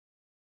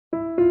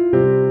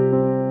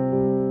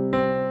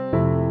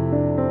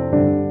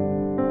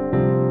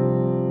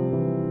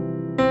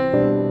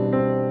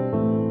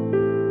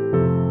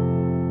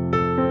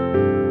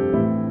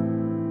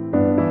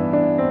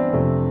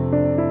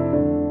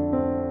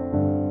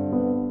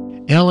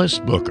Ellis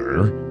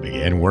Booker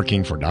began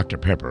working for Dr.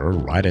 Pepper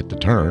right at the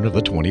turn of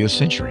the 20th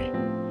century.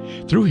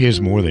 Through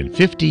his more than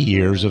 50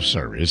 years of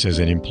service as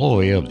an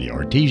employee of the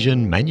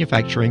Artesian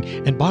Manufacturing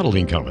and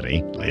Bottling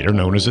Company, later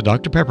known as the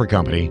Dr. Pepper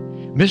Company,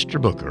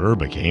 Mr. Booker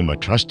became a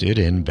trusted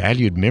and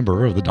valued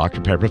member of the Dr.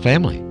 Pepper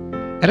family.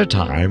 At a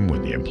time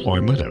when the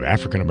employment of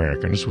African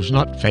Americans was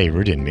not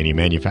favored in many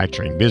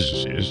manufacturing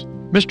businesses,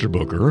 Mr.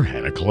 Booker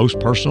had a close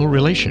personal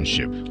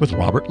relationship with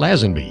Robert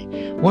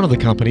Lazenby, one of the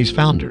company's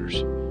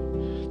founders.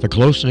 The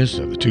closeness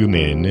of the two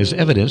men is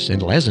evidenced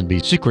in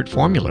Lazenby's secret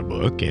formula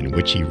book, in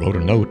which he wrote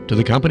a note to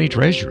the company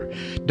treasurer,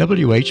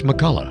 W.H.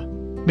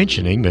 McCullough,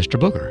 mentioning Mr.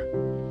 Booker.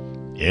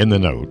 In the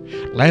note,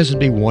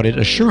 Lazenby wanted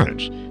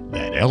assurance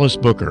that Ellis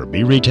Booker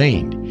be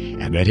retained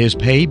and that his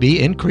pay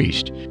be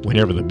increased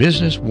whenever the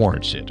business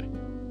warrants it.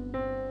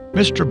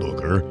 Mr.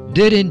 Booker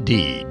did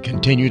indeed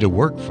continue to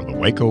work for the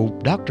Waco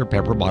Dr.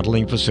 Pepper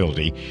bottling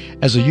facility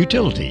as a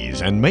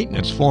utilities and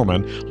maintenance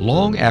foreman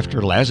long after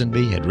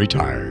Lazenby had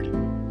retired.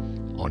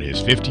 On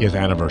his 50th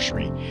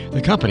anniversary, the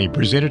company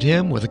presented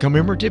him with a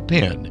commemorative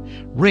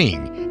pin,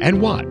 ring,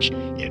 and watch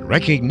in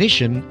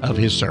recognition of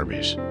his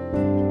service.